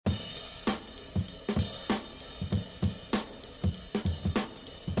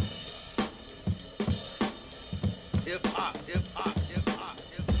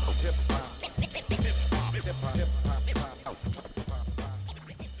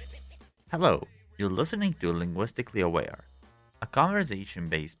Hello, you're listening to Linguistically Aware, a conversation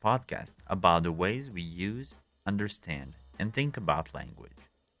based podcast about the ways we use, understand, and think about language.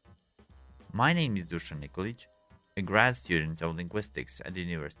 My name is Dusan Nikolic, a grad student of linguistics at the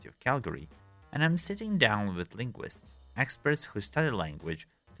University of Calgary, and I'm sitting down with linguists, experts who study language,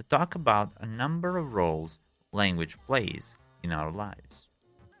 to talk about a number of roles language plays in our lives.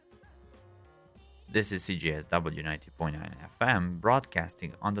 This is CJSW 90.9 FM,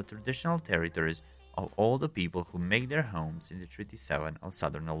 broadcasting on the traditional territories of all the people who make their homes in the Treaty 7 of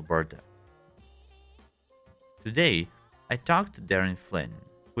southern Alberta. Today, I talked to Darren Flynn,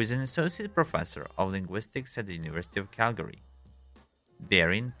 who is an associate professor of linguistics at the University of Calgary.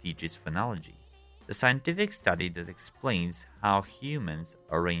 Darren teaches phonology, the scientific study that explains how humans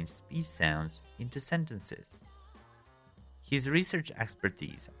arrange speech sounds into sentences. His research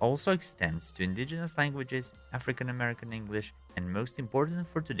expertise also extends to Indigenous languages, African American English, and most important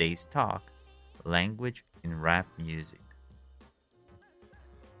for today's talk, language in rap music.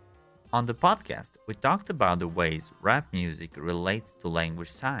 On the podcast, we talked about the ways rap music relates to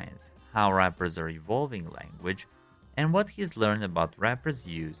language science, how rappers are evolving language, and what he's learned about rappers'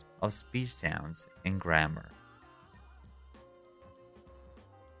 use of speech sounds and grammar.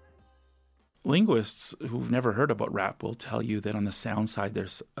 Linguists who've never heard about rap will tell you that on the sound side,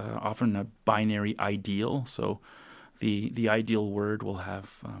 there's often a binary ideal. So the ideal word will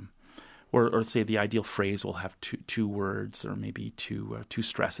have, or say the ideal phrase will have two words or maybe two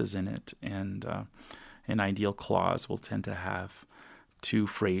stresses in it, and an ideal clause will tend to have two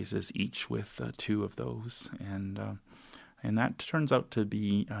phrases each with two of those, and that turns out to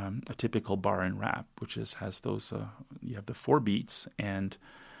be a typical bar in rap, which has those. You have the four beats and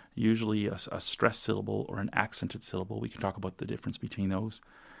usually a stress syllable or an accented syllable. We can talk about the difference between those.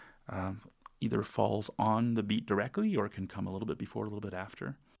 Either falls on the beat directly or can come a little bit before, a little bit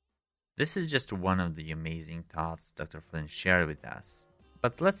after. This is just one of the amazing thoughts Dr. Flynn shared with us,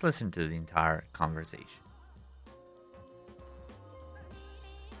 but let's listen to the entire conversation.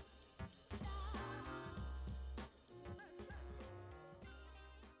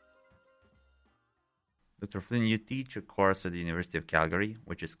 Dr. Flynn, you teach a course at the University of Calgary,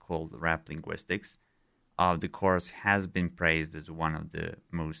 which is called Rap Linguistics. The course has been praised as one of the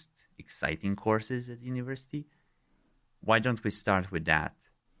most exciting courses at the university. Why don't we start with that?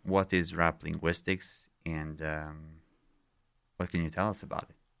 What is rap linguistics, and what can you tell us about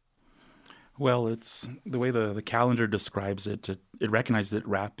it? Well, it's the way the calendar describes it. It recognizes that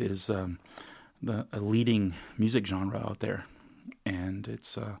rap is a leading music genre out there. And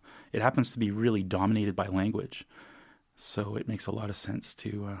it happens to be really dominated by language. So it makes a lot of sense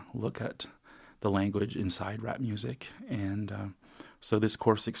to look at the language inside rap music. And so this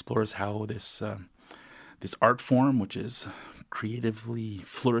course explores how this art form, which is creatively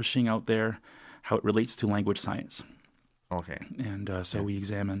flourishing out there, how it relates to language science. Okay. And so we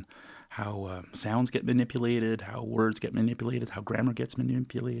examine how sounds get manipulated, how words get manipulated, how grammar gets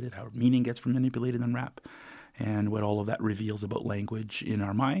manipulated, how meaning gets manipulated in rap, and what all of that reveals about language in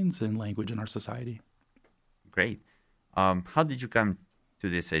our minds and language in our society. Great. How did you come to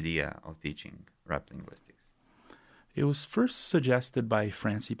this idea of teaching rap linguistics? It was first suggested by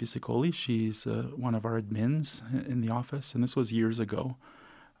Francie Piscicoli. She's one of our admins in the office, and this was years ago.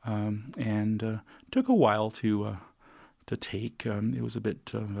 And took a while to take. It was a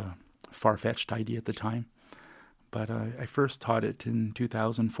bit of a far-fetched idea at the time. But I first taught it in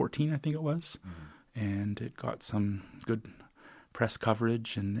 2014, I think it was. Mm-hmm. And it got some good press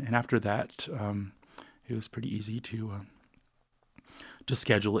coverage, and after that, it was pretty easy to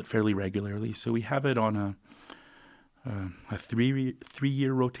schedule it fairly regularly. So we have it on a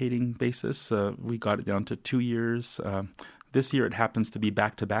three-year rotating basis. We got it down to 2 years. This year it happens to be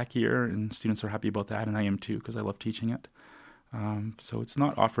back-to-back year, and students are happy about that, and I am too because I love teaching it. So it's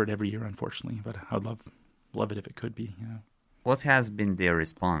not offered every year, unfortunately, but I'd love it if it could be. Yeah. What has been their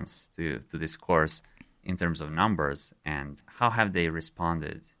response to this course in terms of numbers, and how have they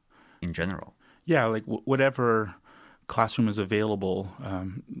responded in general? Yeah, like whatever classroom is available,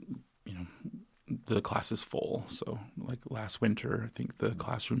 the class is full. So like last winter, I think the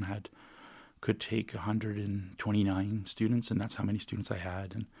classroom could take 129 students, and that's how many students I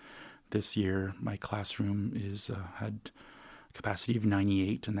had. And this year, my classroom had capacity of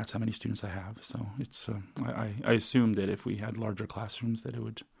 98, and that's how many students I have. So it's I assume that if we had larger classrooms, that it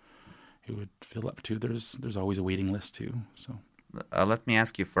would fill up too. There's always a waiting list too. So let me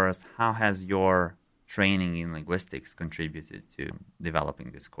ask you first: how has your training in linguistics contributed to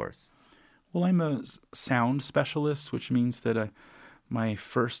developing this course? Well, I'm a sound specialist, which means that my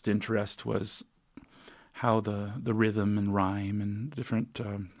first interest was how the rhythm and rhyme and different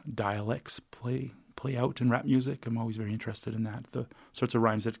dialects play out in rap music. I'm always very interested in that. The sorts of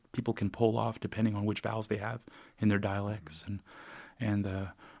rhymes that people can pull off depending on which vowels they have in their dialects, and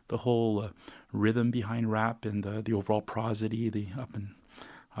the whole rhythm behind rap and the overall prosody, the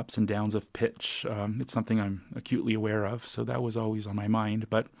ups and downs of pitch. It's something I'm acutely aware of, so that was always on my mind.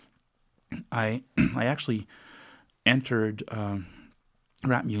 But I actually entered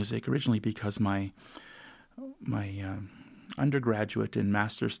rap music originally because my undergraduate and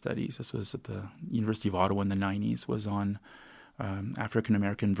master's studies, this was at the University of Ottawa in the 90s, was on African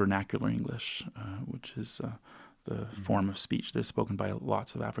American vernacular English, which is the form of speech that is spoken by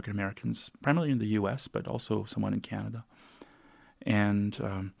lots of African Americans, primarily in the U.S., but also somewhat in Canada.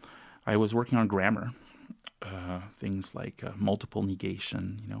 And I was working on grammar, things like multiple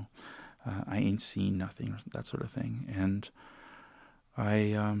negation, I ain't seen nothing, that sort of thing. And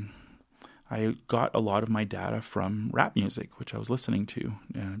I got a lot of my data from rap music, which I was listening to,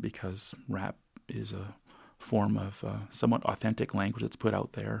 because rap is a form of somewhat authentic language that's put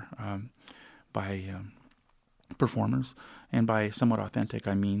out there by performers. And by somewhat authentic,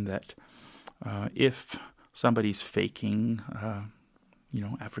 I mean that if somebody's faking,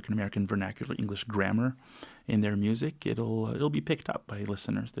 African American vernacular English grammar in their music, it'll be picked up by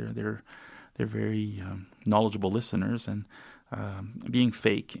listeners. They're very knowledgeable listeners, and being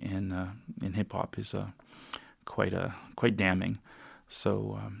fake in hip hop is quite damning.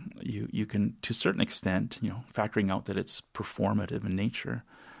 So you can, to a certain extent, factoring out that it's performative in nature,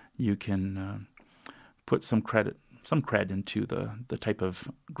 you can put some cred into the type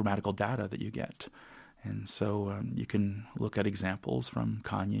of grammatical data that you get. And so you can look at examples from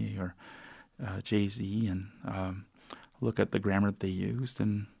Kanye or Jay-Z and look at the grammar that they used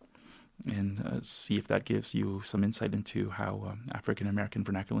and see if that gives you some insight into how African American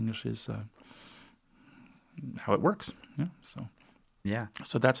vernacular English is, how it works.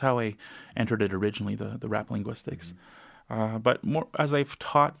 So that's how I entered it originally, the rap linguistics. Mm-hmm. But more as I've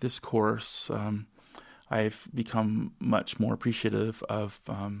taught this course, I've become much more appreciative of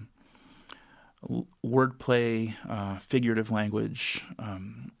wordplay, figurative language,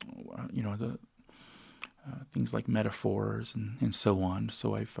 the things like metaphors and so on.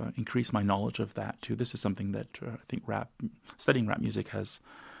 So I've increased my knowledge of that too. This is something that I think studying rap music has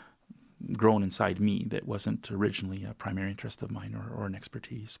grown inside me. That wasn't originally a primary interest of mine or an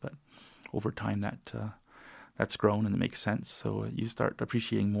expertise, but over time that's grown and it makes sense. So you start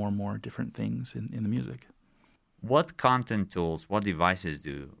appreciating more and more different things in the music. What content tools, what devices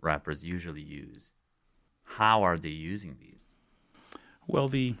do rappers usually use? How are they using these? Well,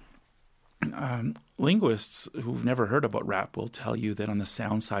 the linguists who've never heard about rap will tell you that on the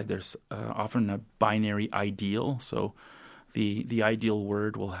sound side, there's often a binary ideal. So the ideal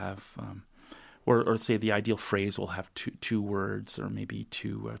word will have, or say the ideal phrase will have two words or maybe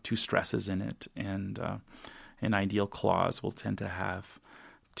two stresses in it, and an ideal clause will tend to have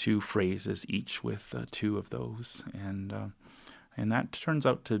two phrases each with two of those, and that turns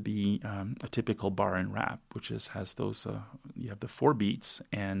out to be a typical bar in rap, which has those. You have the 4 beats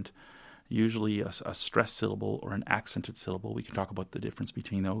and usually a stressed syllable or an accented syllable. We can talk about the difference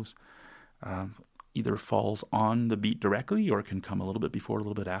between those. Either falls on the beat directly or can come a little bit before, a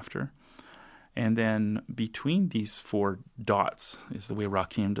little bit after. And then between these 4 dots is the way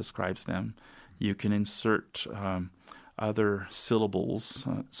Rakim describes them. You can insert other syllables,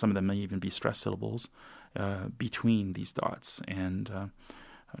 some of them may even be stressed syllables, between these dots. And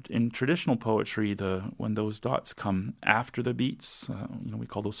in traditional poetry, when those dots come after the beats, we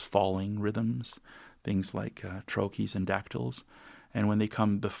call those falling rhythms, things like trochees and dactyls. And when they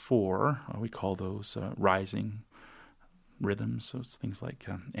come before, we call those rising rhythms. So it's things like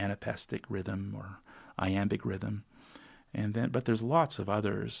anapestic rhythm or iambic rhythm. But there's lots of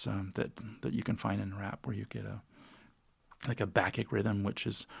others that you can find in rap where you get a Bacchic rhythm, which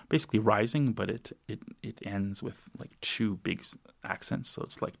is basically rising, but it ends with like 2 big accents. So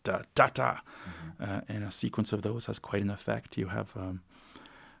it's like da da da, and a sequence of those has quite an effect. You have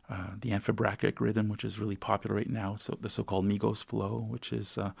the amphibrachia rhythm, which is really popular right now. So the so-called Migos flow, which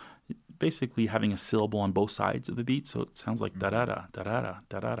is basically having a syllable on both sides of the beat. So it sounds like da da da da da da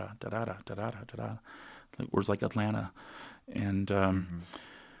da da da da da da da da, like words like Atlanta, and.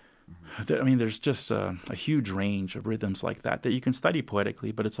 There's just a huge range of rhythms like that you can study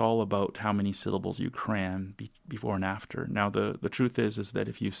poetically, but it's all about how many syllables you cram before and after. Now, the truth is that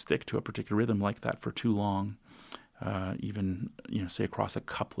if you stick to a particular rhythm like that for too long, even say across a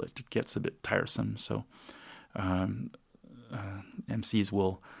couplet, it gets a bit tiresome. So MCs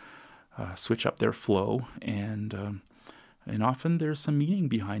will switch up their flow and And often there's some meaning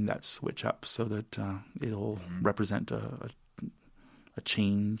behind that switch up so that it'll represent a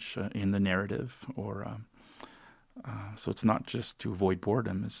change in the narrative, or so it's not just to avoid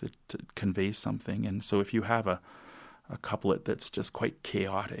boredom, it conveys something. And so if you have a couplet that's just quite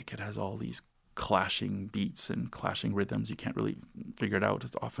chaotic, it has all these clashing beats and clashing rhythms, you can't really figure it out.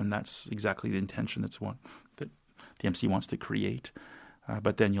 It's often that's exactly the intention that the MC wants to create.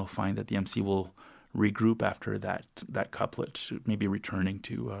 But then you'll find that the MC will regroup after that couplet, maybe returning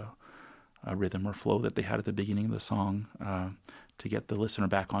to a rhythm or flow that they had at the beginning of the song, to get the listener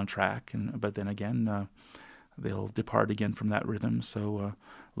back on track. But then again, they'll depart again from that rhythm. So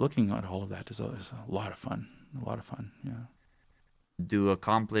looking at all of that is a lot of fun. A lot of fun, yeah. Do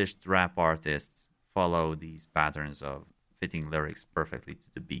accomplished rap artists follow these patterns of fitting lyrics perfectly to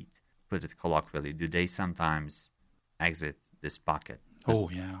the beat? Put it colloquially, do they sometimes exit this pocket? Oh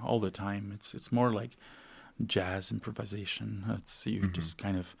yeah, all the time. It's more like jazz improvisation. It's you just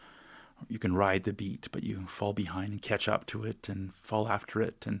kind of, you can ride the beat, but you fall behind and catch up to it and fall after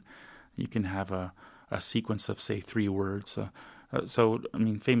it, and you can have a sequence of, say, 3 words. So I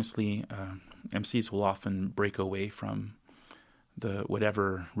mean, famously, MCs will often break away from the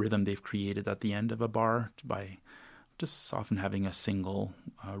whatever rhythm they've created at the end of a bar by just often having a single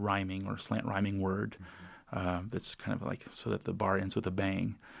rhyming or slant rhyming word that's kind of like, so that the bar ends with a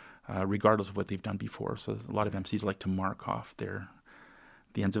bang, regardless of what they've done before. So a lot of MCs like to mark off the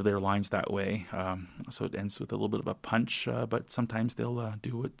ends of their lines that way. So it ends with a little bit of a punch, but sometimes they'll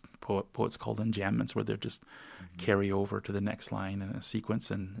do what poets call enjambments, where they'll just carry over to the next line in a sequence,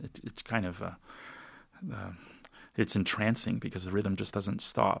 and it's kind of it's entrancing because the rhythm just doesn't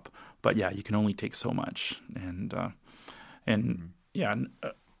stop. But yeah, you can only take so much, and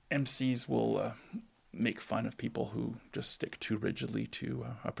MCs will make fun of people who just stick too rigidly to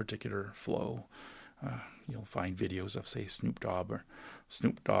a particular flow. You'll find videos of, say, Snoop Dogg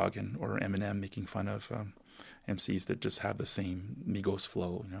or Eminem making fun of MCs that just have the same Migos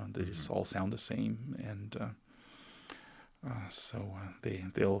flow. They just all sound the same, and so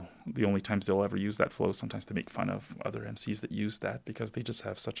the only times they'll ever use that flow sometimes to make fun of other MCs that use that, because they just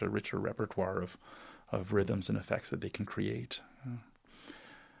have such a richer repertoire of rhythms and effects that they can create.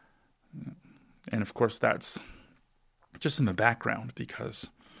 And of course, that's just in the background,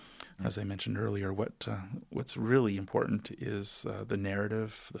 because, as I mentioned earlier, what's really important is the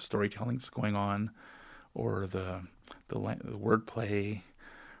narrative, the storytelling that's going on, or the wordplay,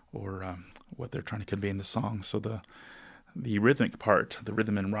 or what they're trying to convey in the song. So the rhythmic part, the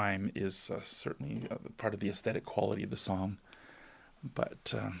rhythm and rhyme, is certainly part of the aesthetic quality of the song.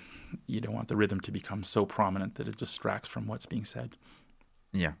 But you don't want the rhythm to become so prominent that it distracts from what's being said.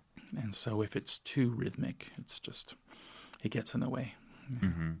 Yeah. And so if it's too rhythmic, it gets in the way. Yeah.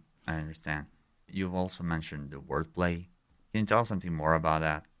 Mm-hmm. I understand. You've also mentioned the wordplay. Can you tell us something more about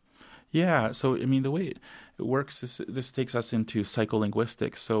that? Yeah, so I mean, the way it works is, this takes us into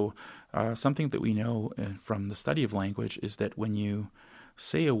psycholinguistics. So something that we know from the study of language is that when you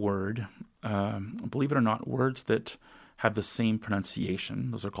say a word, believe it or not, words that have the same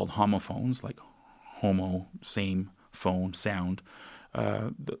pronunciation, those are called homophones, like homo, same, phone, sound.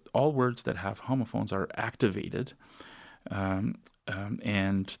 All words that have homophones are activated,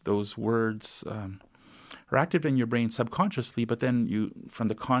 and those words are active in your brain subconsciously, but then from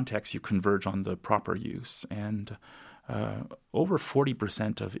the context, you converge on the proper use. And over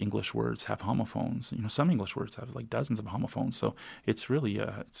 40% of English words have homophones. Some English words have like dozens of homophones. So it's really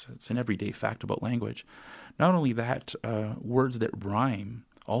it's an everyday fact about language. Not only that, words that rhyme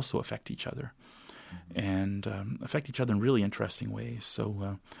also affect each other, and affect each other in really interesting ways.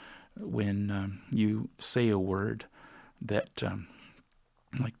 So when you say a word that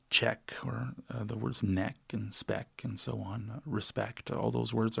like check, or the words neck and spec and so on, respect, all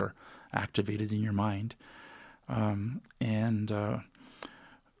those words are activated in your mind.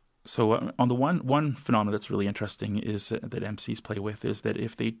 So on the one phenomenon that's really interesting is that MCs play with is that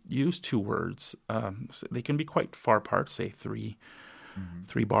if they use 2 words, they can be quite far apart, say 3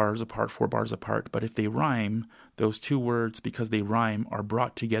 bars apart, 4 bars apart. But if they rhyme, those 2 words, because they rhyme, are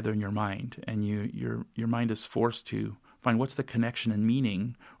brought together in your mind, and your mind is forced to find what's the connection and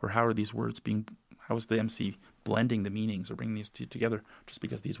meaning, or how is the MC blending the meanings or bringing these 2 together just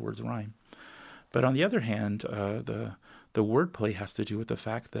because these words rhyme. But on the other hand, the wordplay has to do with the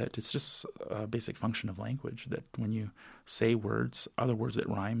fact that it's just a basic function of language, that when you say words, other words that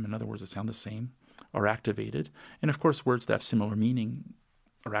rhyme and other words that sound the same are activated. And of course, words that have similar meaning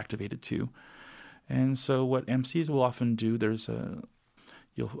are activated too. And so what MCs will often do,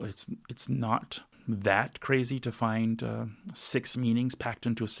 it's not that crazy to find 6 meanings packed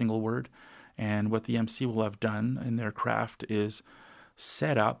into a single word. And what the MC will have done in their craft is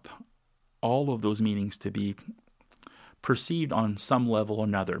set up all of those meanings to be perceived on some level or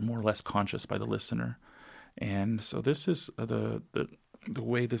another, more or less conscious by the listener. And so this is the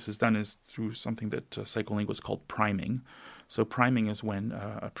way this is done is through something that psycholinguists call priming. So priming is when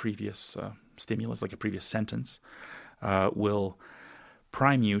a previous stimulus, like a previous sentence, will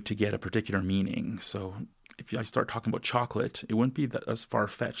prime you to get a particular meaning. So if I start talking about chocolate, it wouldn't be as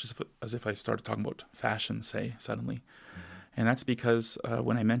far-fetched as if I started talking about fashion, say, suddenly. Mm-hmm. And that's because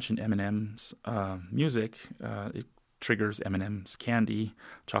when I mentioned Eminem's music, it triggers Eminem's candy,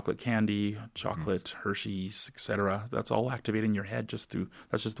 chocolate, Hershey's, etc. That's all activated in your head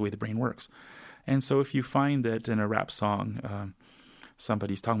that's just the way the brain works. And so if you find that in a rap song,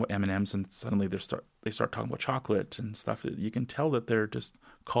 somebody's talking about M&Ms and suddenly they start talking about chocolate and stuff, you can tell that they're just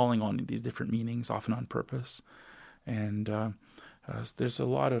calling on these different meanings, often on purpose. And there's a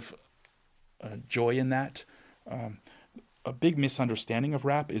lot of joy in that. A big misunderstanding of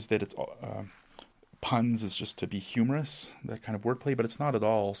rap is that it's puns is just to be humorous, that kind of wordplay, but it's not at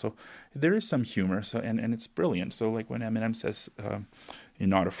all. So there is some humor, so and it's brilliant. So like when Eminem says, "You're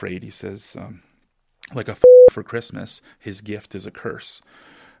not afraid," he says, like a for Christmas, his gift is a curse.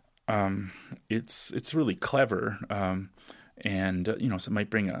 It's really clever, and so it might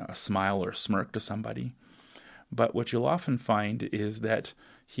bring a smile or a smirk to somebody. But what you'll often find is that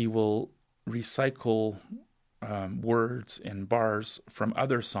he will recycle words and bars from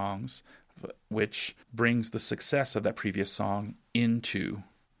other songs, which brings the success of that previous song into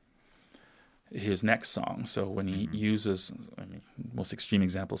his next song. So when he uses, most extreme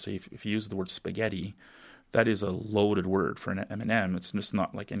examples, say if he uses the word spaghetti, that is a loaded word for an Eminem. It's just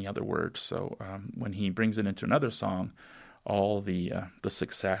not like any other word. So when he brings it into another song, all the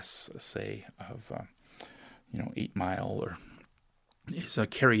success, say, of 8 Mile or is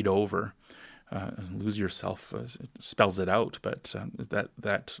carried over. Lose Yourself spells it out, but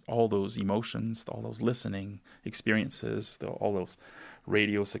that all those emotions, all those listening experiences, all those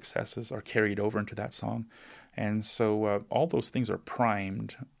radio successes are carried over into that song. And so all those things are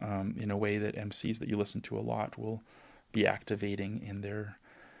primed in a way that MCs that you listen to a lot will be activating in their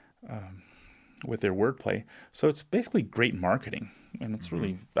with their wordplay. So it's basically great marketing, and it's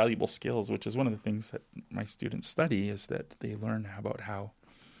really valuable skills, which is one of the things that my students study, is that they learn about how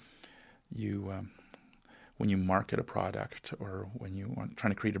you, when you market a product or when you want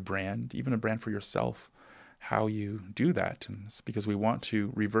trying to create a brand, even a brand for yourself, how you do that. And it's because we want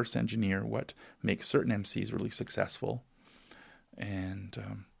to reverse engineer what makes certain MCs really successful and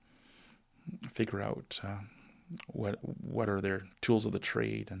figure out what are their tools of the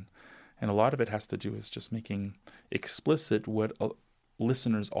trade. And a lot of it has to do with just making explicit what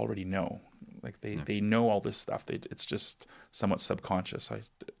listeners already know. Like they know all this stuff. It's just somewhat subconscious.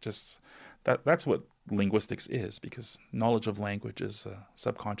 That's what linguistics is, because knowledge of language is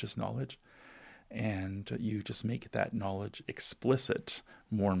subconscious knowledge. And you just make that knowledge explicit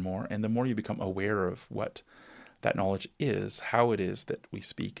more and more. And the more you become aware of what that knowledge is, how it is that we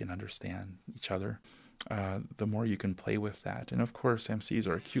speak and understand each other, the more you can play with that. And of course, MCs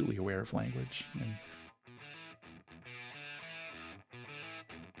are acutely aware of language.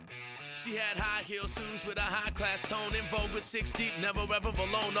 She had high heel shoes with a high-class tone, in vogue with 6 deep, never ever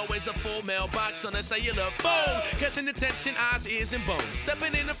alone. Always a full mailbox on a cellular phone, catching attention, eyes, ears, and bones.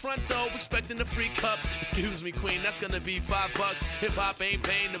 Stepping in the front door, expecting a free cup. Excuse me, queen, that's gonna be $5. Hip-hop ain't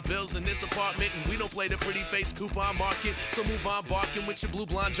paying the bills in this apartment, and we don't play the pretty face coupon market. So move on barking with your blue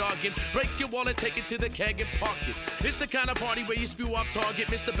blonde jargon. Break your wallet, take it to the keg and park it. It's the kind of party where you spew off target,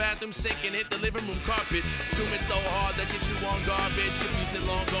 miss the bathroom sink and hit the living room carpet. Zoom it so hard that you chew on garbage, confused and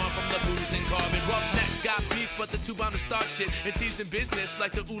long gone from the booze and carbon. Roughnecks got beef, but the two bound to start shit and teasing business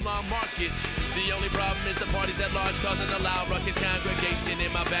like the Ulan market. The only problem is the party's at large, causing a loud ruckus congregation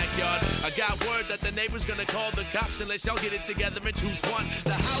in my backyard. I got word that the neighbor's gonna call the cops unless y'all get it together and choose one.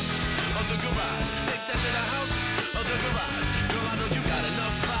 The house or the garage? Take that to the house or the garage? Girl, I know you got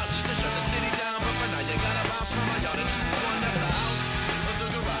enough clout to shut the city down, but for now you gotta bounce from my yard and choose one. That's the house or the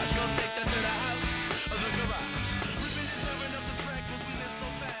garage. Gonna take that to the house or the garage? Ripping and tearing up the track 'cause we live so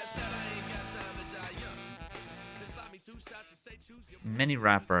fast that I ain't got time to die young. Just slap me 2 shots and say choose your. Many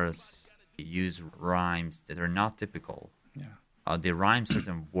rappers use rhymes that are not typical. Yeah. They rhyme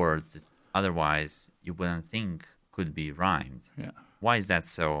certain words that otherwise you wouldn't think could be rhymed. Yeah. Why is that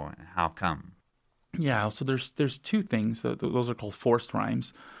so, and how come? Yeah, so there's 2 things. Those are called forced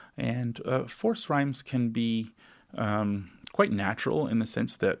rhymes. And forced rhymes can be quite natural in the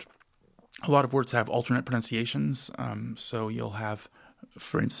sense that a lot of words have alternate pronunciations. So you'll have,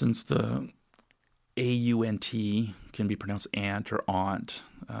 for instance, the AUNT can be pronounced ant or aunt,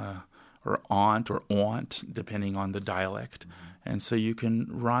 or aunt or aunt, depending on the dialect. And so you can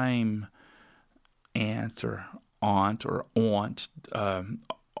rhyme aunt or aunt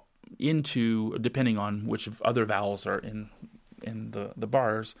into, depending on which other vowels are in the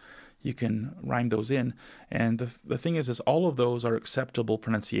bars, you can rhyme those in. And the thing is all of those are acceptable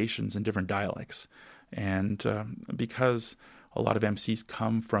pronunciations in different dialects. And because a lot of MCs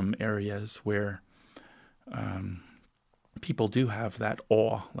come from areas where people do have that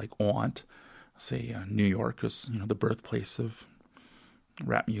awe, like aunt, say New York is the birthplace of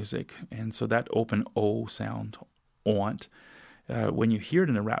rap music, and so that open O sound, aunt, when you hear it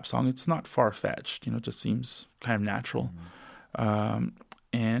in a rap song, it's not far-fetched. It just seems kind of natural.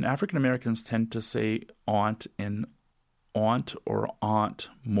 And African Americans tend to say aunt and aunt or aunt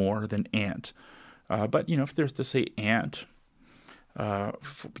more than aunt. But if there's to say aunt,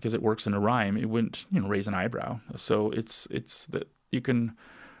 because it works in a rhyme, it wouldn't raise an eyebrow. So it's that you can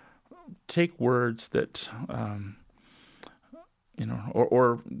take words that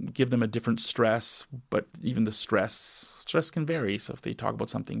or give them a different stress, but even the stress can vary. So if they talk about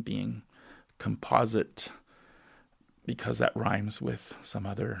something being composite because that rhymes with some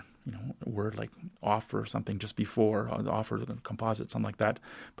other word like offer, something just before offer, composite, something like that.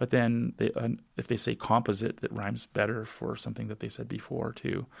 But then if they say composite, that rhymes better for something that they said before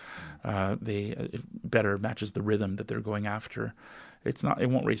too. It better matches the rhythm that they're going after. It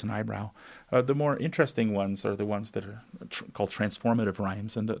won't raise an eyebrow. The more interesting ones are the ones that are called transformative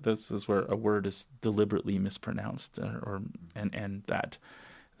rhymes, and this is where a word is deliberately mispronounced, and that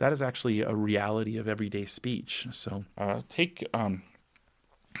is actually a reality of everyday speech. So take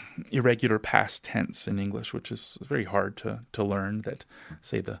irregular past tense in English, which is very hard to learn. That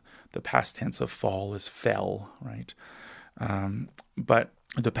say the past tense of fall is fell, right? But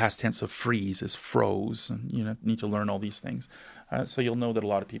the past tense of freeze is froze, and you need to learn all these things. So you'll know that a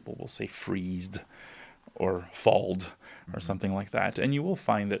lot of people will say freezed or falled or something like that. And you will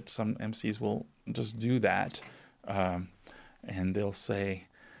find that some MCs will just do that, and they'll say,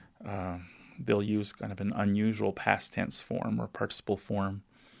 they'll use kind of an unusual past tense form or participle form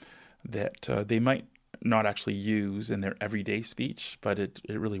that they might not actually use in their everyday speech, but it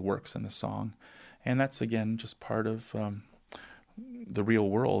really works in the song. And that's, again, just part of the real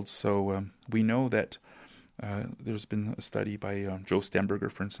world. So we know that there's been a study by Joe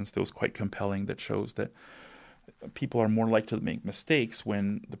Stemberger, for instance, that was quite compelling, that shows that people are more likely to make mistakes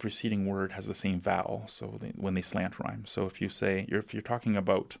when the preceding word has the same vowel, so when they slant rhyme. So if you're talking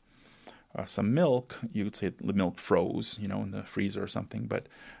about some milk, you would say the milk froze, in the freezer or something. But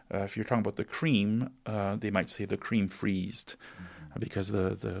if you're talking about the cream, they might say the cream freezed, because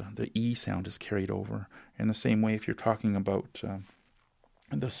the E sound is carried over. In the same way, if you're talking about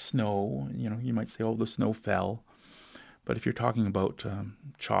the snow, you might say, oh, the snow fell. But if you're talking about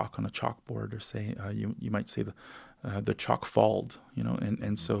chalk on a chalkboard, or say, you might say the chalk falled,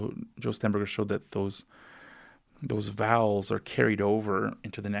 and so Joe Stemberger showed that those vowels are carried over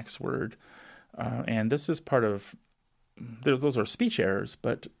into the next word. And this is part of, those are speech errors,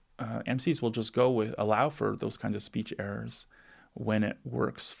 but MCs will just allow for those kinds of speech errors when it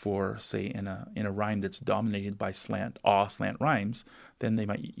works for, say, in a rhyme that's dominated by slant rhymes. Then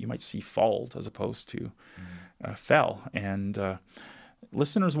you might see falled as opposed to fell. And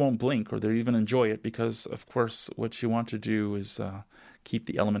listeners won't blink, or they'll even enjoy it, because, of course, what you want to do is keep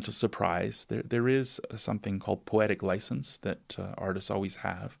the element of surprise. There is something called poetic license that artists always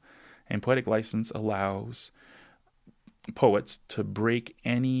have. And poetic license allows poets to break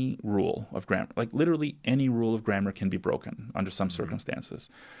any rule of grammar. Like, literally any rule of grammar can be broken under some circumstances.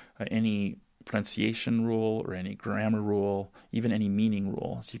 Any pronunciation rule or any grammar rule, even any meaning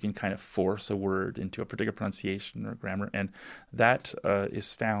rule. So you can kind of force a word into a particular pronunciation or grammar. And that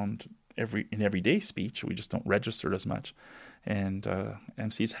is found in everyday speech. We just don't register it as much. And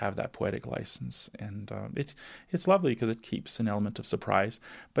MCs have that poetic license, and it's lovely because it keeps an element of surprise.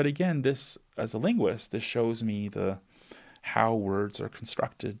 But again, this, as a linguist, this shows me how words are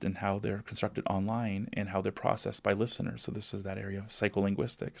constructed and how they're constructed online and how they're processed by listeners. So this is that area of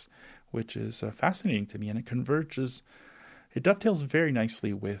psycholinguistics, which is fascinating to me, and it dovetails very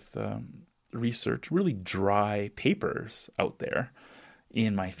nicely with research, really dry papers out there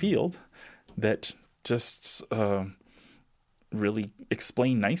in my field that just really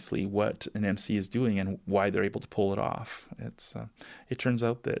explain nicely what an MC is doing and why they're able to pull it off. It turns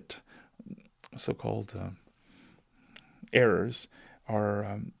out that so-called errors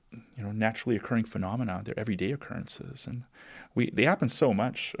are naturally occurring phenomena. They're everyday occurrences, and they happen so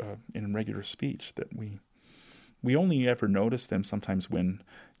much in regular speech that we only ever notice them sometimes when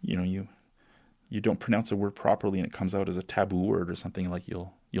you you don't pronounce a word properly and it comes out as a taboo word or something, like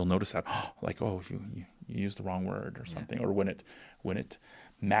you'll notice that, like, oh, you used the wrong word or something. Or when it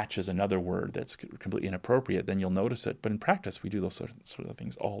matches another word that's completely inappropriate, then you'll notice it. But in practice, we do those sort of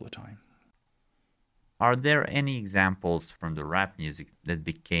things all the time. Are there any examples from the rap music that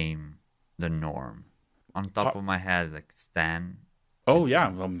became the norm? On top of my head, like Stan. Oh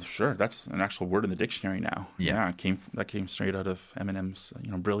yeah, sure. That's an actual word in the dictionary now. Yeah, that came straight out of Eminem's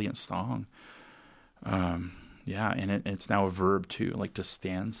brilliant song. And it's now a verb too, like to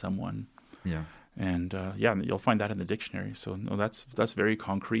stan someone. Yeah, and you'll find that in the dictionary. So no, that's very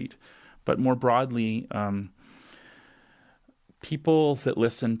concrete. But more broadly, people that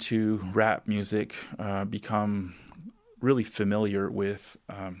listen to rap music become really familiar with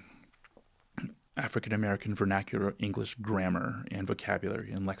African American vernacular English grammar and vocabulary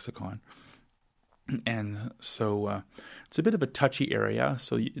and lexicon. And so it's a bit of a touchy area.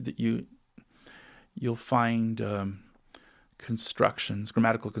 So you'll find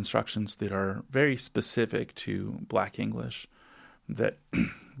grammatical constructions that are very specific to Black English, that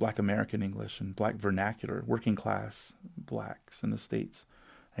Black American English and Black vernacular, working class Blacks in the States.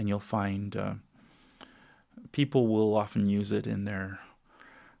 And you'll find people will often use it in their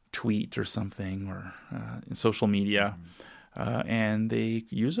tweet or something, or in social media, and they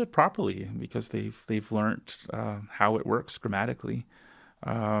use it properly because they've learned how it works grammatically.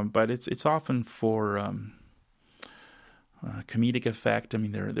 But it's often for comedic effect. I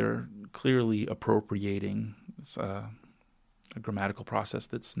mean, they're clearly appropriating a grammatical process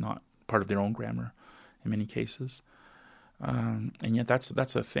that's not part of their own grammar in many cases, and yet that's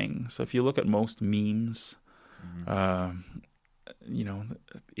a thing. So if you look at most memes,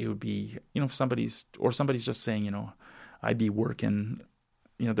 it would be, if somebody's just saying, I'd be working,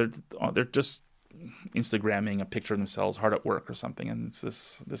 they're just Instagramming a picture of themselves hard at work or something, and it's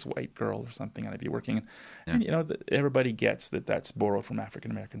this white girl or something, and I'd be working, and everybody gets that that's borrowed from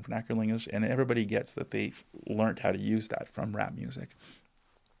African American vernacular English, and everybody gets that they've learned how to use that from rap music,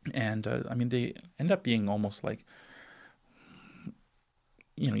 and they end up being almost like,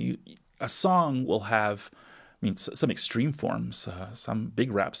 a song will have, some extreme forms, some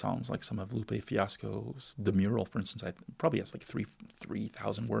big rap songs, like some of Lupe Fiasco's The Mural, for instance, probably has like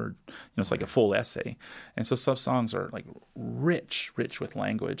 3,000 word, it's like a full essay. And so some songs are like rich with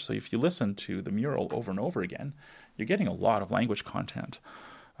language. So if you listen to The Mural over and over again, you're getting a lot of language content.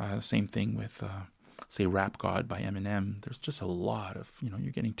 Same thing with, say, Rap God by Eminem. There's just a lot of,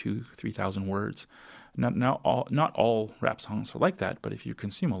 you're getting 2,000-3,000 words. Not all rap songs are like that, but if you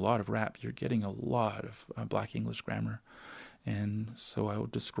consume a lot of rap, you're getting a lot of Black English grammar. And so I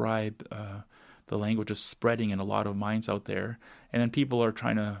would describe the language as spreading in a lot of minds out there, and then people are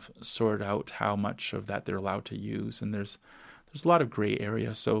trying to sort out how much of that they're allowed to use, and there's a lot of gray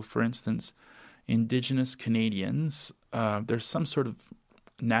area. So, for instance, Indigenous Canadians, there's some sort of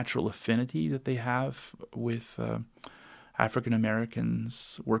natural affinity that they have with African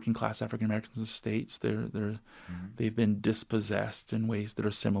Americans, working class African Americans in the States. They've been dispossessed in ways that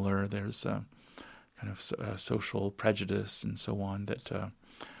are similar. There's kind of social prejudice and so on that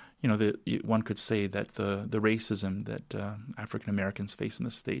one could say that the racism that African Americans face in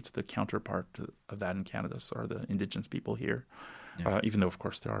the States, the counterpart of that in Canada, are the Indigenous people here. Yeah. Even though, of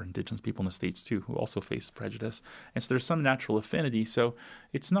course, there are Indigenous people in the States, too, who also face prejudice. And so there's some natural affinity. So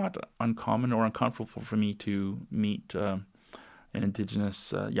it's not uncommon or uncomfortable for me to meet an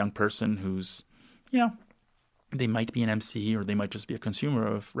Indigenous young person who's, they might be an MC or they might just be a consumer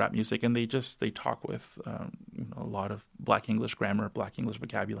of rap music, and they talk with a lot of Black English grammar, Black English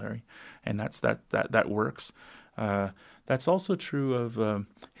vocabulary, and that works. That's also true of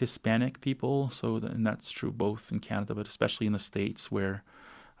Hispanic people. And that's true both in Canada, but especially in the States, where,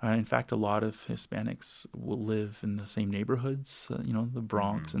 in fact, a lot of Hispanics will live in the same neighborhoods, the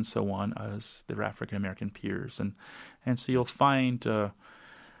Bronx and so on, as their African American peers, and so you'll find,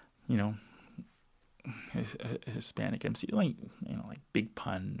 Hispanic MC like Big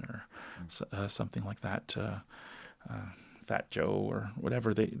Pun or something like that, Fat Joe or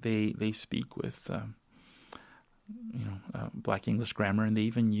whatever. They speak with. Black English grammar, and they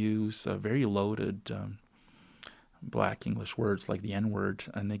even use very loaded Black English words like the N-word,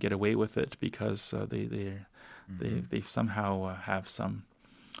 and they get away with it because they somehow have some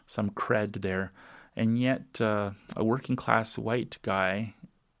cred there, and yet a working class white guy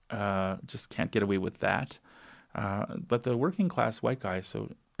just can't get away with that. But the working class white guy,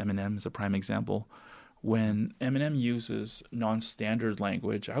 so Eminem is a prime example. When Eminem uses non-standard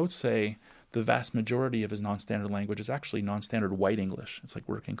language, I would say the vast majority of his non-standard language is actually non-standard white English. It's like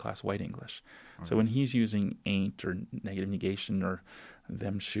working class white English. Okay. So when he's using ain't or negative negation or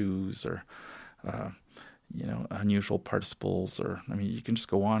them shoes or unusual participles, or you can just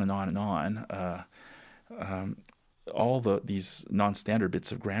go on and on and on. All these non-standard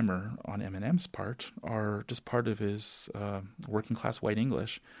bits of grammar on Eminem's part are just part of his working class white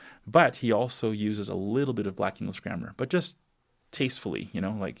English, but he also uses a little bit of Black English grammar, but just tastefully,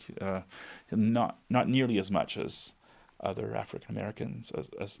 not nearly as much as other African Americans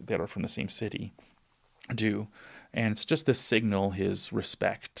as that are from the same city do, and it's just to signal his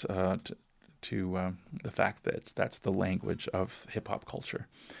respect to the fact that that's the language of hip hop culture,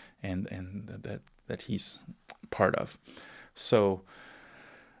 and that he's part of. So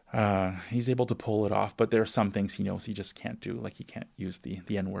he's able to pull it off, but there are some things he knows he just can't do, like he can't use the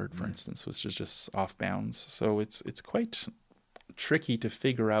N-word, for instance, which is just off bounds. So it's quite tricky to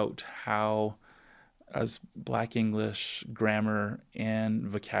figure out how, as Black English grammar and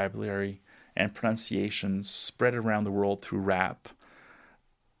vocabulary and pronunciation spread around the world through rap,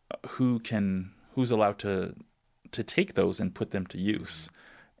 who's allowed to take those and put them to use.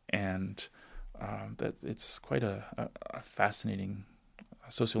 And that it's quite a fascinating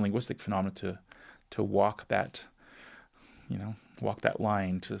sociolinguistic phenomenon to walk that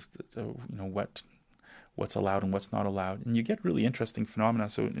line to what's allowed and what's not allowed, and you get really interesting phenomena.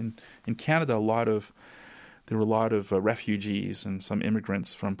 So in Canada, there were a lot of refugees and some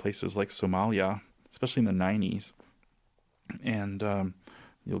immigrants from places like Somalia, especially in the 90s, and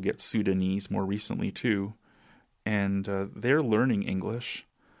you'll get Sudanese more recently too, and they're learning English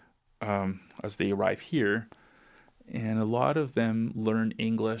as they arrive here, and a lot of them learn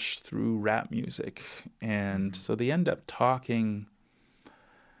English through rap music, and so they end up talking,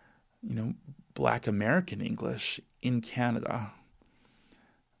 Black American English in Canada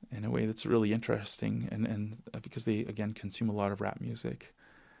in a way that's really interesting, and because they, again, consume a lot of rap music,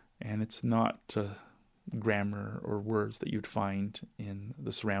 and it's not grammar or words that you'd find in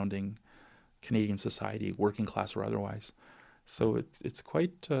the surrounding Canadian society, working class or otherwise. So it's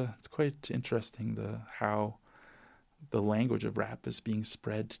quite interesting how the language of rap is being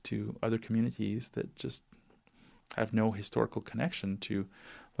spread to other communities that just have no historical connection to,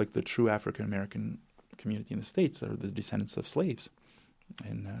 like, the true African American community in the States that are the descendants of slaves,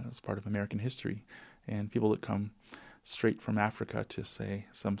 and as part of American history, and people that come straight from Africa to, say,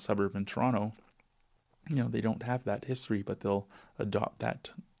 some suburb in Toronto, they don't have that history, but they'll adopt that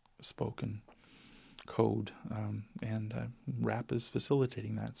spoken code, and rap is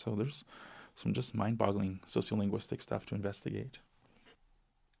facilitating that. So there's some just mind-boggling sociolinguistic stuff to investigate.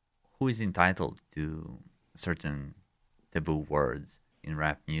 Who is entitled to certain taboo words in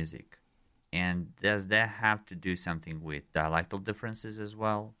rap music? And does that have to do something with dialectal differences as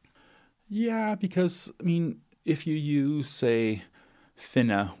well? Yeah, because, if you use, say,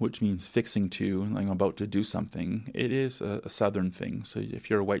 finna, which means fixing to, like I'm about to do something, it is a Southern thing. So if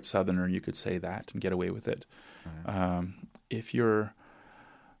you're a white Southerner, you could say that and get away with it. Right. If you're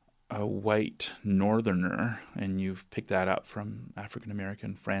a white Northerner and you've picked that up from African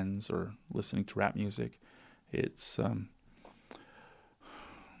American friends or listening to rap music, it's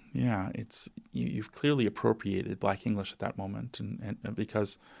you've clearly appropriated Black English at that moment, and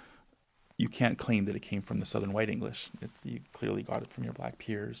because you can't claim that it came from the Southern white English. You clearly got it from your Black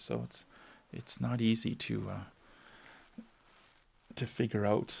peers, so it's not easy to figure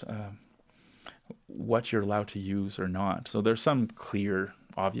out what you're allowed to use or not. So there's some clear,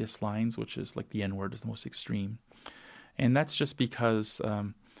 obvious lines, which is like the N-word is the most extreme, and that's just because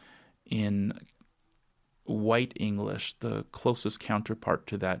in white English, the closest counterpart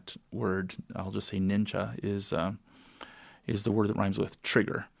to that word, I'll just say ninja, is the word that rhymes with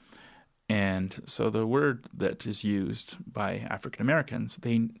trigger. And so the word that is used by African Americans,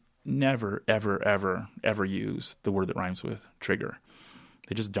 they never, ever, ever, ever use the word that rhymes with trigger.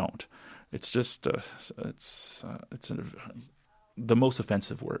 They just don't. It's just the most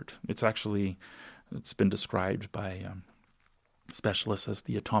offensive word. It's been described by specialists as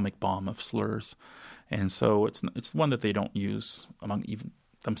the atomic bomb of slurs, and so it's one that they don't use among even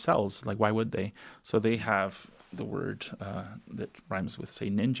themselves. Like, why would they? So they have the word that rhymes with, say,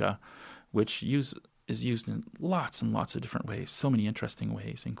 ninja, which is used in lots and lots of different ways, so many interesting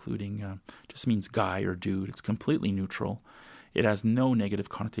ways, including just means guy or dude. It's completely neutral. It has no negative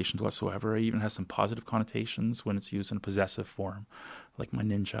connotations whatsoever. It even has some positive connotations when it's used in a possessive form, like my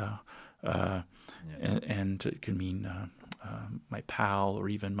ninja, and it can mean my pal or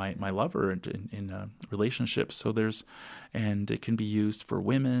even my lover in relationships. So and it can be used for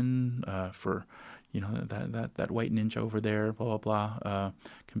women, for that white ninja over there, blah blah blah.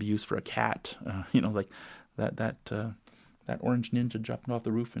 Can be used for a cat, like that orange ninja jumped off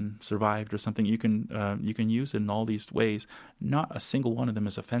the roof and survived or something. You can use it in all these ways. Not a single one of them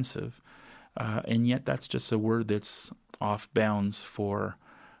is offensive, And yet that's just a word that's off bounds for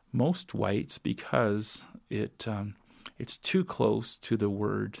most whites because it's too close to the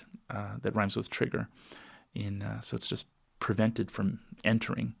word that rhymes with trigger. So it's just prevented from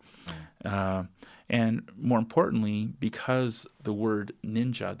entering. And more importantly, because the word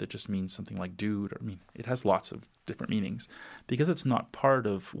ninja, that just means something like dude, it has lots of different meanings. Because it's not part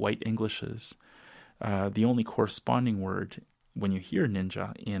of white Englishes, the only corresponding word when you hear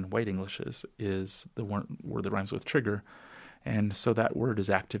ninja in white Englishes is the word that rhymes with trigger. And so that word is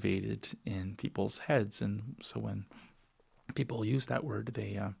activated in people's heads. And so when people use that word,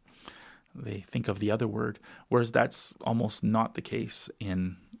 they think of the other word, whereas that's almost not the case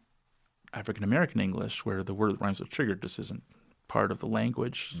in African American English, where the word that rhymes with trigger just isn't part of the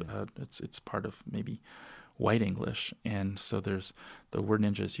language. It's part of maybe white English, and so there's the word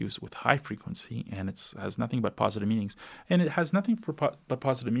ninja is used with high frequency, and it has nothing but positive meanings. And it has nothing but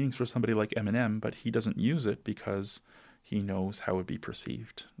positive meanings for somebody like Eminem, but he doesn't use it because he knows how it would be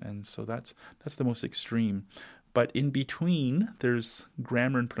perceived, and so that's the most extreme. But in between, there's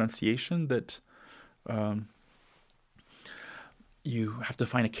grammar and pronunciation that you have to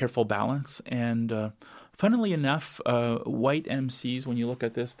find a careful balance. And funnily enough, white MCs, when you look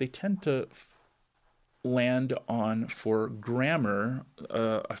at this, they tend to land on, for grammar,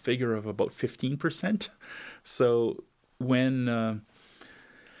 a figure of about 15%. So when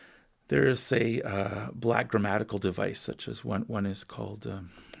there's a black grammatical device, such as one is called...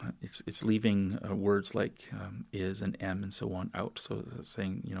 It's leaving words like is and am and so on out. So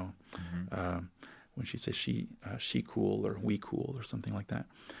saying, when she says she cool or we cool or something like that,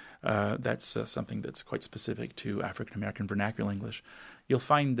 that's something that's quite specific to African American vernacular English. You'll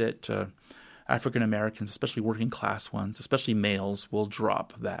find that African Americans, especially working class ones, especially males, will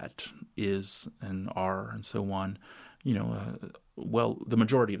drop that is and are and so on. The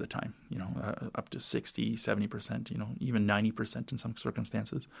majority of the time, up to 60, 70%, even 90% in some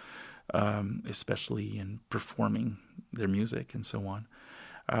circumstances, especially in performing their music and so on.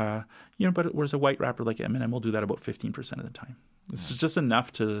 But whereas a white rapper like Eminem will do that about 15% of the time. This is just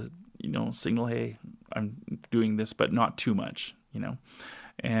enough to, signal, hey, I'm doing this, but not too much,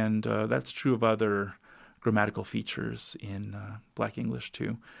 And that's true of other grammatical features in Black English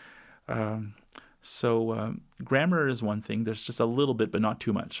too. So grammar is one thing. There's just a little bit, but not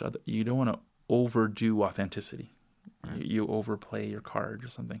too much. You don't want to overdo authenticity. You overplay your card or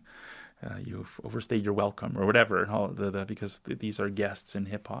something. You've overstayed your welcome or whatever, because these are guests in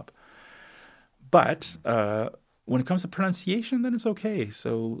hip hop. But when it comes to pronunciation, then it's okay.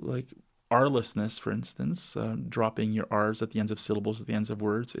 So like R-lessness, for instance, dropping your R's at the ends of syllables, at the ends of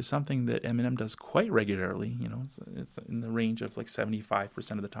words, is something that Eminem does quite regularly. It's in the range of like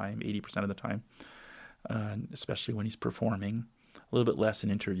 75% of the time, 80% of the time, especially when he's performing, a little bit less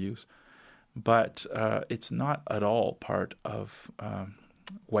in interviews. But it's not at all part of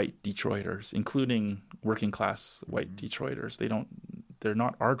white Detroiters, including working class white Detroiters. They're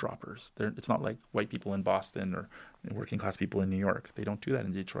not R-droppers. It's not like white people in Boston or working class people in New York. They don't do that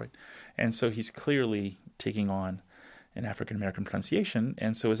in Detroit. And so he's clearly taking on an African-American pronunciation,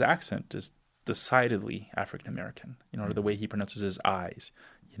 and so his accent is decidedly African-American, or the way he pronounces his I's,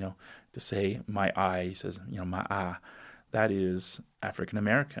 to say my eye, he says, my ah, that is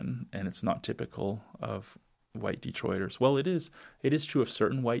African-American, and it's not typical of white Detroiters. Well, it is true of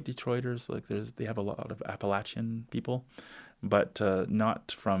certain white Detroiters, like they have a lot of Appalachian people, but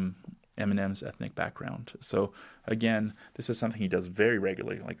not from Eminem's ethnic background. So again, this is something he does very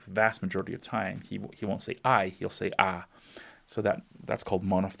regularly, like the vast majority of time. He won't say I, he'll say ah. So that's called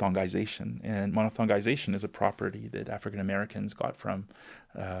monophthongization. And monophthongization is a property that African Americans got from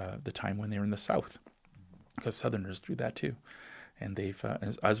the time when they were in the South, because Southerners do that too. And they've,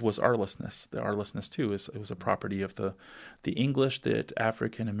 as was R-lessness. The R-lessness too it was a property of the English that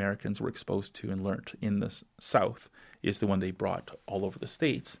African Americans were exposed to and learned in the South is the one they brought all over the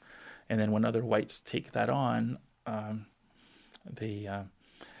States. And then when other whites take that on,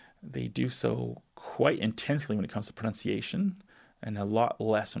 they do so quite intensely when it comes to pronunciation, and a lot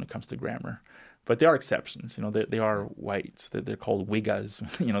less when it comes to grammar. But there are exceptions. They are whites. They're called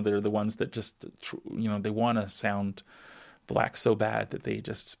Wiggas. They're the ones that just, they want to sound black so bad that they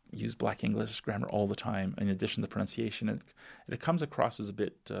just use Black English grammar all the time. In addition to pronunciation, it comes across as a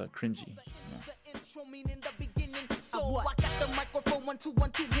bit cringy. So I got the microphone 1 2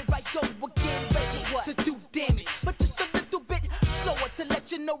 1 2, here I go again, ready to do damage, but just a little bit slower to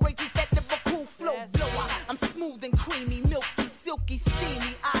let you know rages that Liverpool flow blower. I'm smooth and creamy, milky, silky,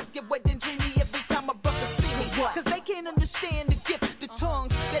 steamy. Eyes get wet and dreamy every time a brother see me, cause they can't understand the gift, the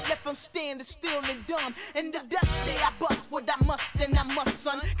tongues that left them standing still and dumb. And the dust day I bust what I must, and I must,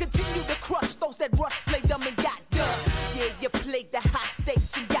 son, continue to crush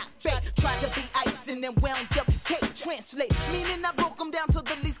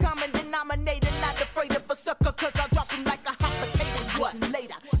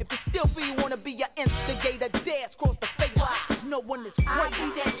Still feel you wanna be an instigator, dance cross the face. Cause no one is great. I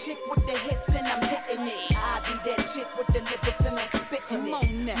be that chick with the hits and I'm hitting it. I be that chick with the lyrics and I'm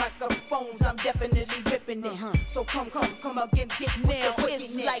spitting it. Microphones, I'm definitely ripping it. So come again, get now.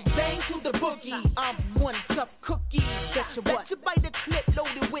 It's like bang to the boogie. I'm one tough cookie. Bet you bite the clip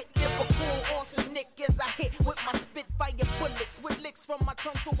loaded with Liverpool arsenic as I hit with my spitfire bullets with licks from my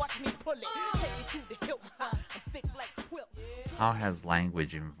tongue. So watch me pull it. Take it to the hilt. I'm thick like quilt. How has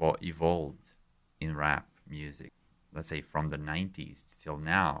language evolved in rap music? Let's say from the 90s till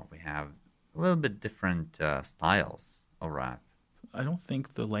now, we have a little bit different styles of rap. I don't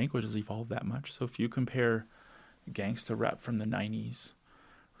think the language has evolved that much. So if you compare gangsta rap from the 90s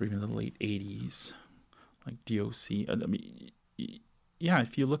or even the late 80s, like DOC, I mean, yeah,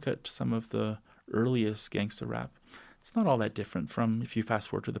 if you look at some of the earliest gangsta rap, it's not all that different from if you fast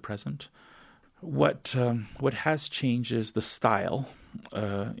forward to the present. What has changed is the style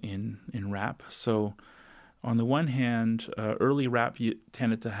in rap. So on the one hand, early rap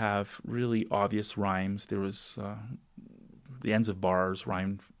tended to have really obvious rhymes. There was the ends of bars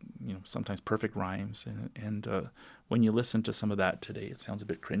rhymed, sometimes perfect rhymes. And when you listen to some of that today, it sounds a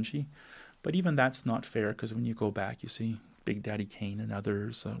bit cringy. But even that's not fair, because when you go back, you see Big Daddy Kane and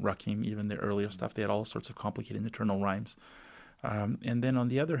others, Rakim, even the earlier stuff, they had all sorts of complicated internal rhymes. And then on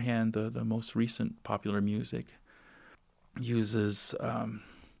the other hand, the most recent popular music uses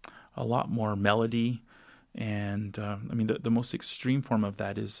a lot more melody. And the most extreme form of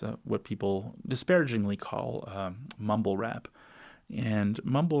that is what people disparagingly call mumble rap. And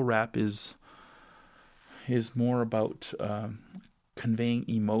mumble rap is more about conveying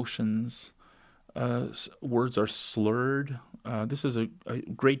emotions. Words are slurred. This is a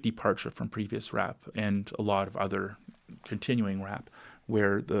great departure from previous rap and a lot of other continuing rap,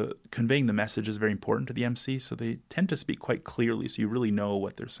 where the conveying the message is very important to the MC, so they tend to speak quite clearly, so you really know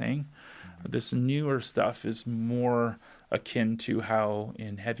what they're saying. This newer stuff is more akin to how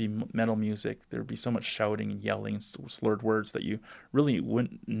in heavy metal music there'd be so much shouting and yelling and slurred words that you really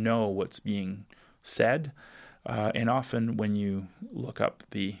wouldn't know what's being said. And often when you look up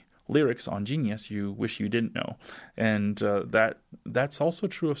the lyrics on Genius, you wish you didn't know. And that's also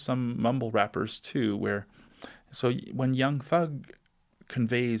true of some mumble rappers too, so when Young Thug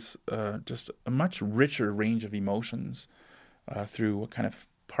conveys just a much richer range of emotions through a kind of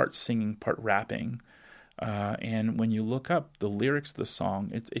part singing, part rapping. And when you look up the lyrics of the song,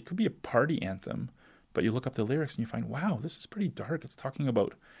 it could be a party anthem, but you look up the lyrics and you find, wow, this is pretty dark. It's talking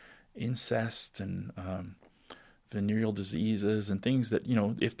about incest and venereal diseases and things that,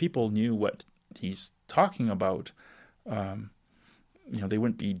 if people knew what he's talking about, they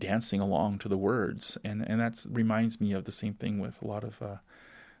wouldn't be dancing along to the words. And that reminds me of the same thing with a lot of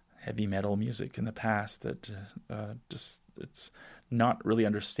heavy metal music in the past, that it's not really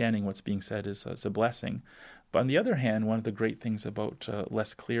understanding what's being said is a blessing. But on the other hand, one of the great things about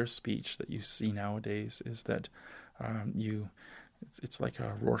less clear speech that you see nowadays is that it's like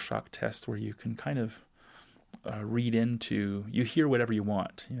a Rorschach test where you can kind of read into, you hear whatever you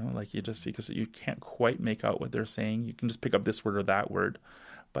want, because you can't quite make out what they're saying. You can just pick up this word or that word,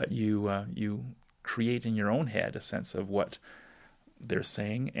 but you create in your own head a sense of what they're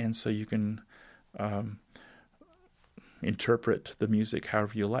saying, and so you can interpret the music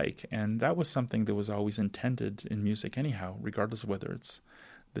however you like. And that was something that was always intended in music anyhow, regardless of whether it's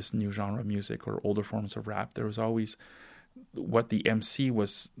this new genre of music or older forms of rap. There was always what the MC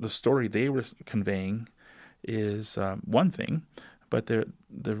was, the story they were conveying is one thing, but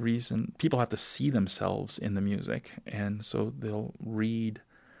the reason people have to see themselves in the music, and so they'll read,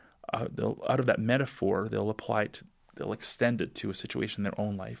 out of that metaphor, they'll extend it to a situation in their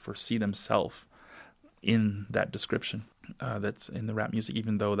own life, or see themselves in that description that's in the rap music,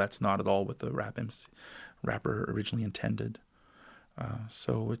 even though that's not at all what the rapper originally intended.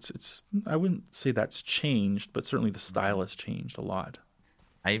 So it's I wouldn't say that's changed, but certainly the style has changed a lot.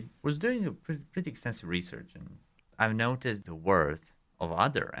 I was doing a pretty extensive research, and I've noticed the worth of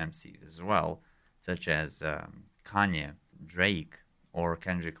other MCs as well, such as Kanye, Drake, or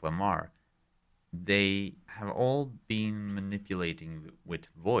Kendrick Lamar. They have all been manipulating with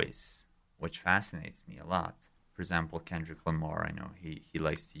voice, which fascinates me a lot. For example, Kendrick Lamar, I know he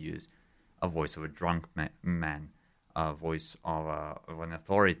likes to use a voice of a drunk man, a voice of an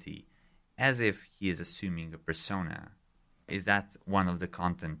authority, as if he is assuming a persona. Is that one of the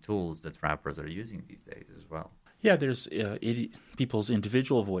content tools that rappers are using these days as well? Yeah, there's people's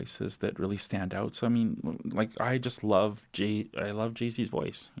individual voices that really stand out. So, I mean, like, I just love Jay-Z's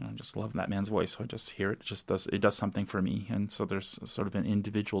voice. I just love that man's voice. So I just hear it. It does something for me. And so there's sort of an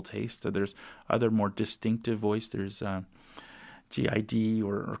individual taste. So there's other more distinctive voice. There's GID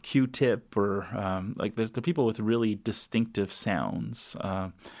or Q-Tip or like they're people with really distinctive sounds.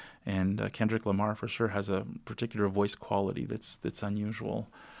 And Kendrick Lamar for sure has a particular voice quality that's unusual.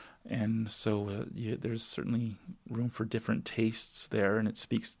 And so there's certainly room for different tastes there, and it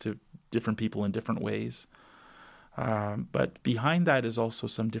speaks to different people in different ways. But behind that is also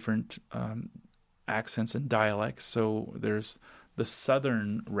some different accents and dialects. So there's the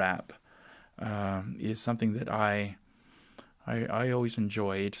Southern rap is something that I always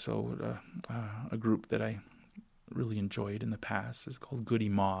enjoyed. So a group that I really enjoyed in the past is called Goody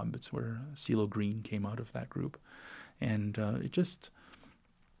Mob. It's where CeeLo Green came out of that group. And it just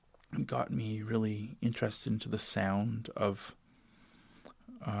got me really interested into the sound of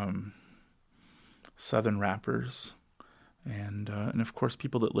Southern rappers. And of course,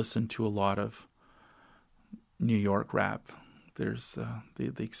 people that listen to a lot of New York rap. There's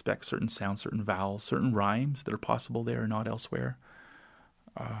they expect certain sounds, certain vowels, certain rhymes that are possible there and not elsewhere.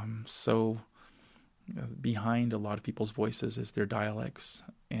 So behind a lot of people's voices is their dialects,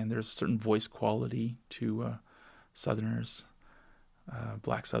 and there's a certain voice quality to Southerners,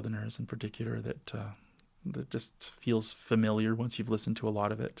 Black Southerners in particular, that just feels familiar once you've listened to a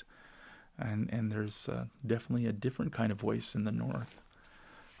lot of it. And there's definitely a different kind of voice in the North.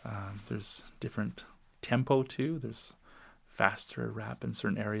 There's different tempo too. There's faster rap in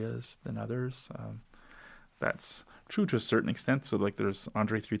certain areas than others. That's true to a certain extent. So like there's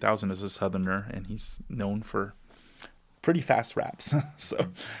Andre 3000 as a Southerner, and he's known for pretty fast raps. So,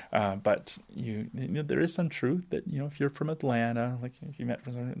 but you know, there is some truth that, you know, if you're from Atlanta, like if you met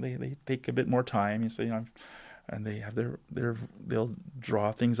from, they take a bit more time. You say, you know, and they have they'll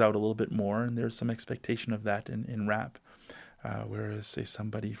draw things out a little bit more, and there's some expectation of that in rap. Whereas say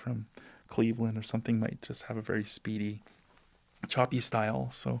somebody from Cleveland or something might just have a very speedy, choppy style.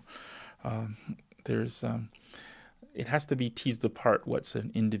 So there's it has to be teased apart what's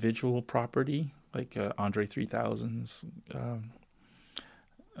an individual property, like Andre 3000's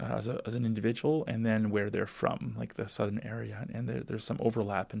as an individual, and then where they're from, like the southern area, and there's some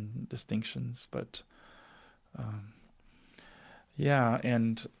overlap and distinctions. But yeah,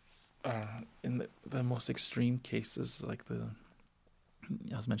 and in the most extreme cases, like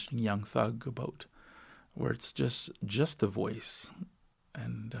I was mentioning Young Thug, about where it's just the voice,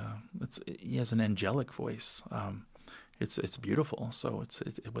 and he has an angelic voice. It's beautiful. So it's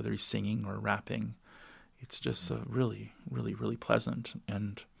whether he's singing or rapping, it's just really, really, really pleasant,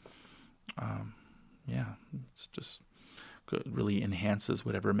 and yeah, it's just good, really enhances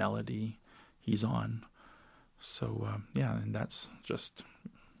whatever melody he's on. So yeah, and that's just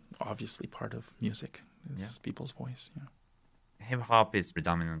obviously part of music, is people's voice. Yeah. Hip hop is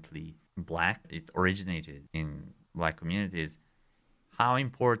predominantly Black. It originated in Black communities. How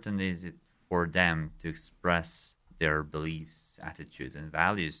important is it for them to express their beliefs, attitudes, and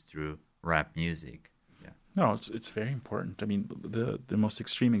values through rap music? Yeah. No, it's very important. I mean, the most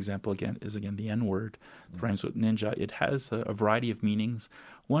extreme example is the N-word. It rhymes with ninja. It has a variety of meanings.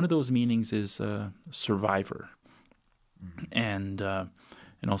 One of those meanings is survivor, and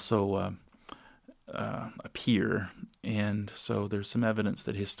also a peer. And so there's some evidence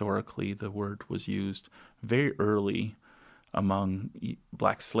that historically the word was used very early among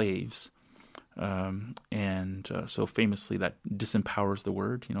Black slaves. So famously that disempowers the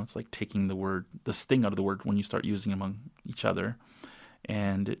word. You know, it's like taking the sting out of the word when you start using among each other.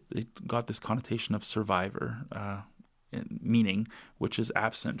 And it got this connotation of survivor meaning, which is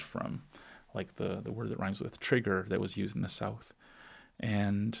absent from like the word that rhymes with trigger that was used in the South.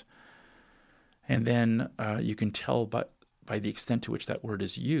 And then you can tell by the extent to which that word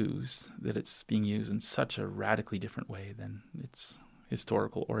is used that it's being used in such a radically different way than its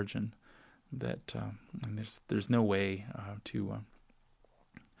historical origin, that and there's no way to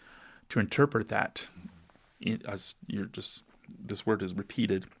interpret that as this word is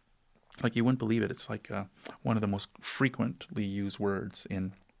repeated. Like you wouldn't believe it. It's like one of the most frequently used words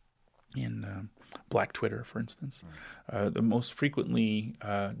in Black Twitter, for instance. The most frequently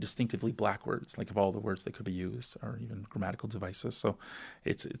distinctively Black words, like of all the words that could be used, or even grammatical devices. So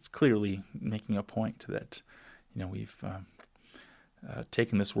it's clearly making a point that, you know, we've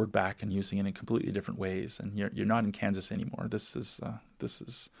taken this word back and using it in completely different ways. And you're not in Kansas anymore. This is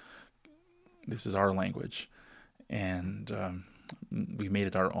our language, and we made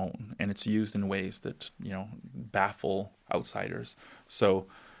it our own. And it's used in ways that, you know, baffle outsiders. So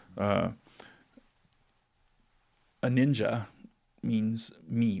a ninja means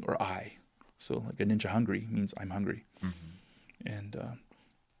me or I. So like a ninja hungry means I'm hungry. Mm-hmm.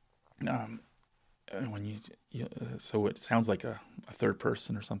 when so it sounds like a third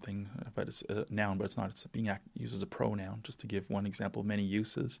person or something, but it's a noun, but it's not. It's being used as a pronoun, just to give one example of many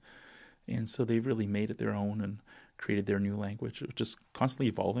uses. And so they've really made it their own and created their new language, which is constantly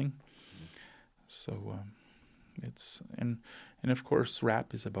evolving. So it's and of course,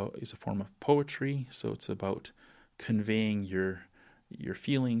 rap is a form of poetry. So it's about conveying your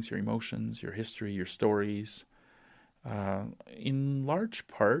feelings, your emotions, your history, your stories. In large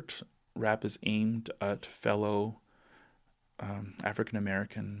part, rap is aimed at fellow African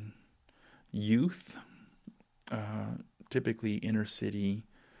American youth, typically inner city,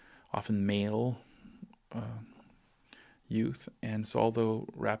 often male youth. And so although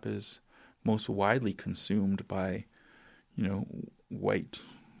rap is most widely consumed by, white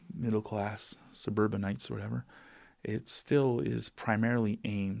middle class suburbanites or whatever, it still is primarily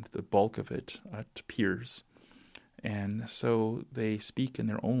aimed, the bulk of it, at peers. And so they speak in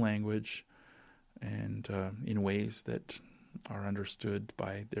their own language and in ways that are understood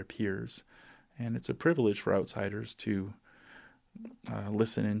by their peers. And it's a privilege for outsiders to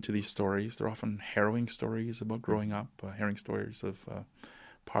listen into these stories. They're often harrowing stories about growing up, harrowing stories of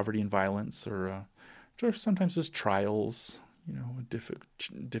poverty and violence, or sometimes just trials,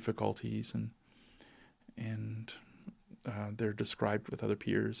 difficulties, and they're described with other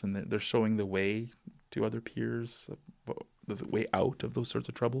peers, and they're showing the way to other peers, the way out of those sorts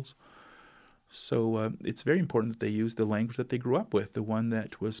of troubles. So it's very important that they use the language that they grew up with, the one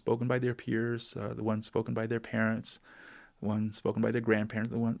that was spoken by their peers, the one spoken by their parents, the one spoken by their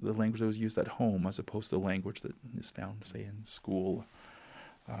grandparents, the language that was used at home, as opposed to the language that is found, say, in school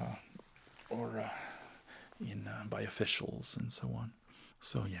or by officials and so on.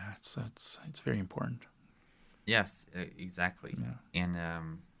 So yeah, it's very important. Yes, exactly. Yeah. And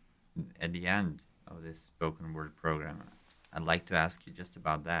at the end of this spoken word program, I'd like to ask you just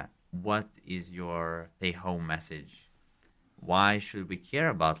about that. What is your take-home message? Why should we care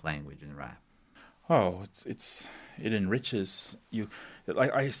about language in rap? Oh, it enriches you.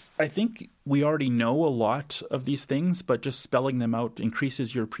 I think we already know a lot of these things, but just spelling them out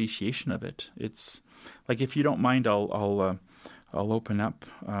increases your appreciation of it. It's like, if you don't mind, I'll open up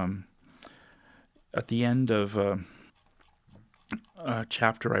at the end of a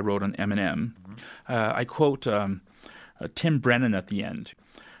chapter I wrote on Eminem. I quote Tim Brennan at the end.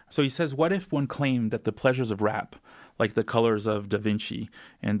 So he says, "What if one claimed that the pleasures of rap, like the colors of Da Vinci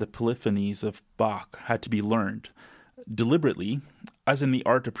and the polyphonies of Bach, had to be learned deliberately, as in the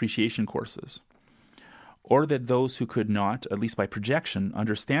art appreciation courses, or that those who could not, at least by projection,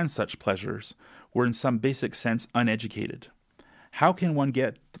 understand such pleasures were in some basic sense uneducated? How can one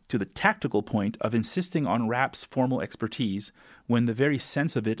get to the tactical point of insisting on rap's formal expertise when the very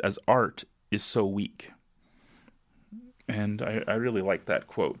sense of it as art is so weak?" And I really like that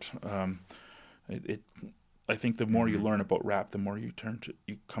quote. I think the more you learn about rap, the more you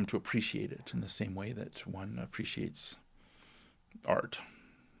come to appreciate it in the same way that one appreciates art.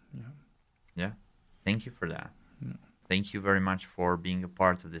 Yeah. Thank you for that. Yeah. Thank you very much for being a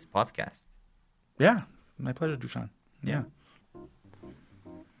part of this podcast. Yeah, my pleasure, Dushan. Yeah.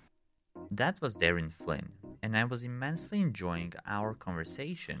 That was Darren Flynn, and I was immensely enjoying our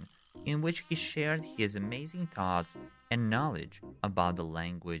conversation, in which he shared his amazing thoughts and knowledge about the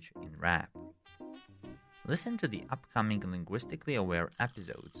language in rap. Listen to the upcoming Linguistically Aware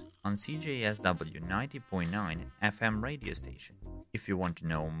episodes on CJSW 90.9 FM radio station. If you want to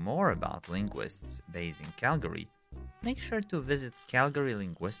know more about linguists based in Calgary, make sure to visit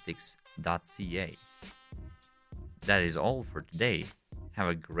calgarylinguistics.ca. That is all for today. Have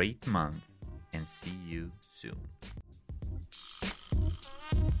a great month and see you soon.